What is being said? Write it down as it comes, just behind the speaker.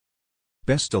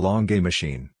Best DeLonghi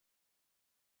Machine.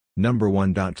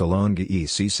 Number1.DeLonghi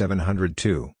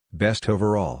EC702, Best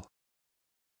Overall.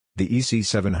 The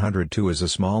EC702 is a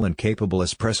small and capable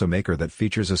espresso maker that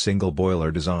features a single boiler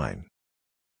design.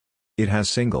 It has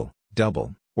single,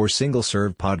 double, or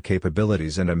single-serve pod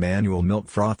capabilities and a manual milk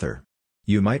frother.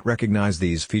 You might recognize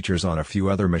these features on a few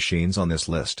other machines on this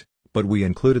list, but we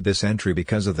included this entry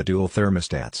because of the dual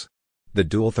thermostats. The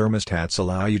dual thermostats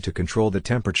allow you to control the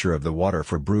temperature of the water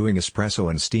for brewing espresso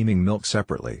and steaming milk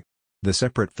separately. The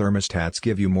separate thermostats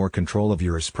give you more control of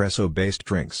your espresso-based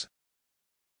drinks.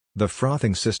 The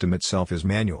frothing system itself is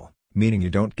manual, meaning you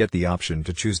don't get the option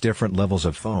to choose different levels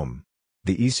of foam.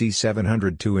 The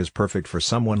EC702 is perfect for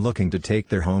someone looking to take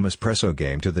their home espresso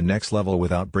game to the next level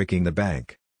without breaking the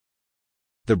bank.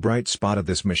 The bright spot of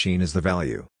this machine is the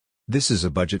value. This is a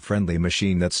budget-friendly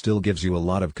machine that still gives you a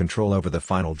lot of control over the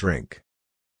final drink.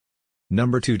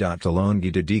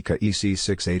 Number2.DeLonghi Dedica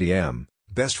EC680M,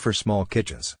 Best for Small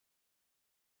Kitchens.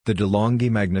 The DeLonghi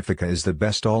Magnifica is the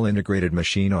best all-integrated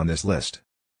machine on this list.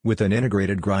 With an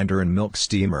integrated grinder and milk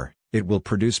steamer, it will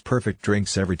produce perfect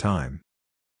drinks every time.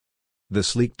 The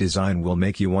sleek design will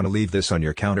make you want to leave this on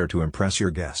your counter to impress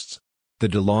your guests. The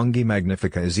DeLonghi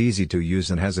Magnifica is easy to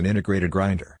use and has an integrated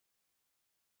grinder.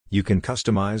 You can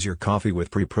customize your coffee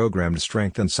with pre-programmed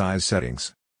strength and size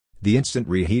settings. The instant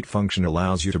reheat function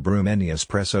allows you to brew many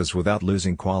espressos without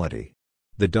losing quality.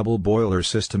 The double boiler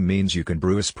system means you can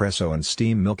brew espresso and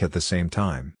steam milk at the same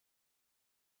time.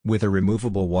 With a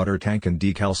removable water tank and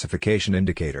decalcification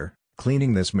indicator,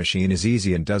 cleaning this machine is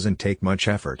easy and doesn't take much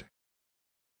effort.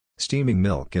 Steaming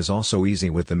milk is also easy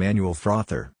with the manual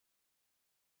frother.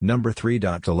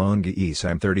 Number3.DeLonghi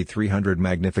ESAM3300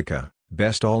 Magnifica,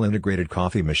 Best All-Integrated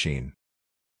Coffee Machine.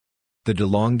 The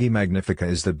DeLonghi Magnifica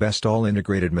is the best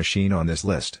all-integrated machine on this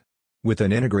list. With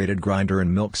an integrated grinder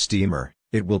and milk steamer,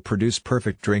 it will produce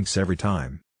perfect drinks every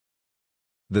time.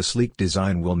 The sleek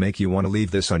design will make you want to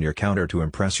leave this on your counter to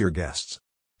impress your guests.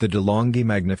 The DeLonghi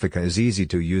Magnifica is easy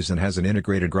to use and has an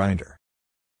integrated grinder.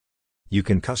 You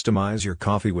can customize your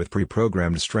coffee with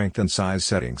pre-programmed strength and size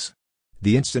settings.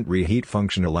 The instant reheat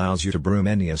function allows you to brew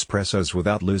many espressos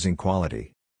without losing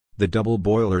quality. The double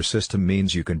boiler system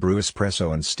means you can brew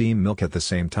espresso and steam milk at the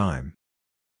same time.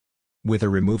 With a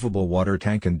removable water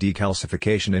tank and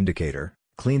decalcification indicator,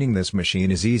 cleaning this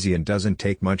machine is easy and doesn't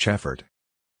take much effort.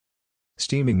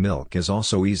 Steaming milk is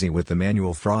also easy with the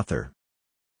manual frother.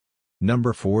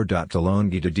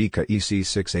 Number4.DeLonghi Dedica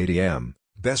EC680M,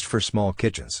 Best for Small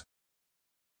Kitchens.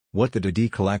 What the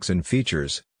Dedica lacks in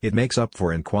features, it makes up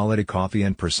for in quality coffee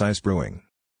and precise brewing.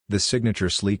 The signature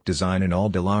sleek design in all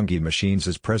DeLonghi machines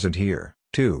is present here,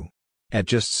 too. At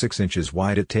just 6 inches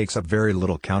wide it takes up very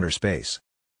little counter space.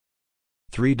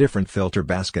 3 different filter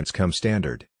baskets come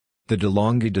standard. The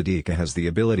DeLonghi Dedica has the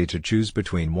ability to choose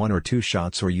between 1 or 2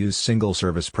 shots or use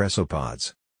single-serve espresso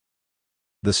pods.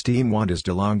 The steam wand is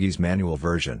DeLonghi's manual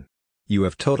version. You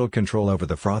have total control over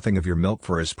the frothing of your milk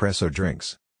for espresso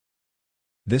drinks.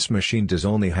 This machine does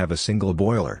only have a single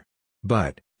boiler.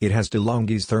 But, it has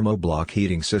DeLonghi's thermoblock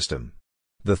heating system.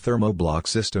 The thermoblock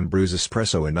system brews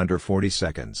espresso in under 40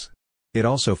 seconds. It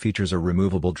also features a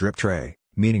removable drip tray,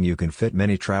 meaning you can fit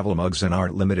many travel mugs and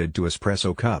aren't limited to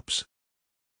espresso cups.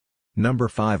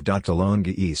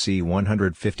 Number5.DeLonghi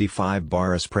EC155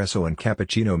 Bar Espresso and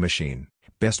Cappuccino Machine,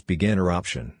 Best Beginner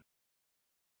Option.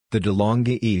 The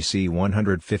DeLonghi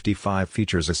EC155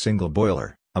 features a single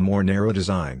boiler, a more narrow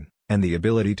design, and the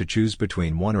ability to choose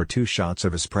between 1 or 2 shots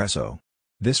of espresso.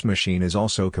 This machine is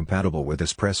also compatible with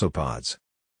espresso pods.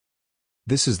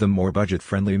 This is the more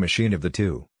budget-friendly machine of the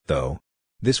two, though.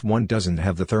 This one doesn't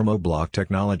have the thermoblock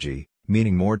technology,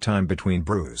 meaning more time between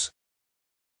brews.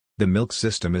 The milk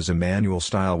system is a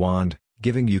manual-style wand,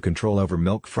 giving you control over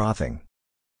milk frothing.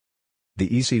 The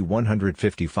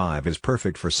EC155 is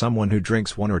perfect for someone who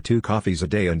drinks 1 or 2 coffees a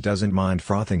day and doesn't mind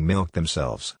frothing milk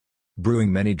themselves.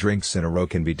 Brewing many drinks in a row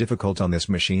can be difficult on this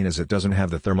machine as it doesn't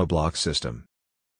have the thermoblock system.